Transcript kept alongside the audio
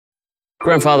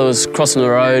Grandfather was crossing the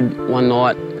road one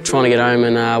night trying to get home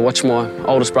and watch my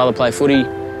oldest brother play footy,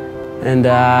 and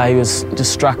he was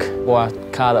just struck by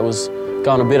a car that was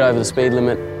going a bit over the speed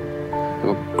limit.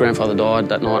 My grandfather died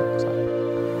that night.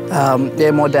 Yeah,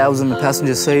 my dad was in the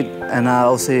passenger seat, and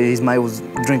obviously his mate was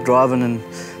drink driving and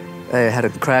had a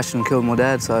crash and killed my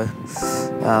dad, so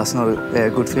it's not a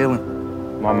good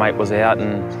feeling. My mate was out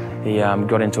and he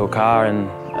got into a car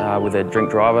and with a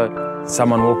drink driver.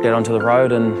 Someone walked out onto the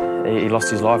road and he lost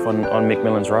his life on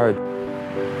McMillan's Road.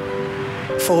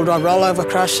 Four-wheel drive rollover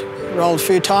crash, rolled a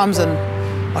few times, and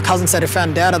my cousin said he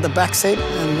found Dad at the back seat,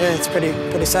 and yeah, it's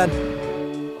pretty sad.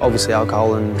 Obviously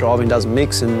alcohol and driving doesn't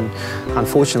mix, and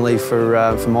unfortunately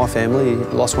for my family,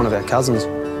 lost one of our cousins.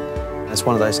 It's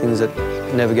one of those things that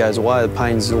never goes away. The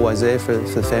pain's always there for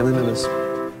the family members.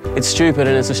 It's stupid,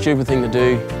 and it's a stupid thing to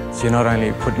do. So you're not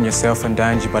only putting yourself in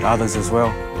danger, but others as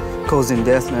well. Causing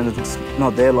death, and it's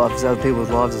not their life, it's other people's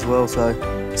lives as well, so...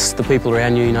 It's the people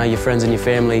around you, your friends and your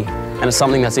family, and it's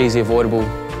something that's easily avoidable.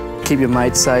 Keep your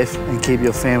mates safe and keep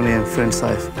your family and friends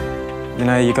safe. You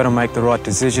know, you've got to make the right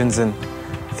decisions and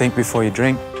think before you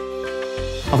drink.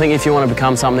 I think if you want to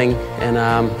become something, and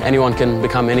anyone can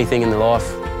become anything in their life,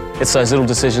 it's those little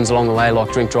decisions along the way,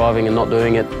 like drink driving and not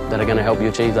doing it, that are going to help you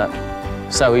achieve that.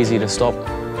 So easy to stop,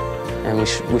 and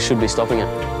we should be stopping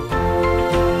it.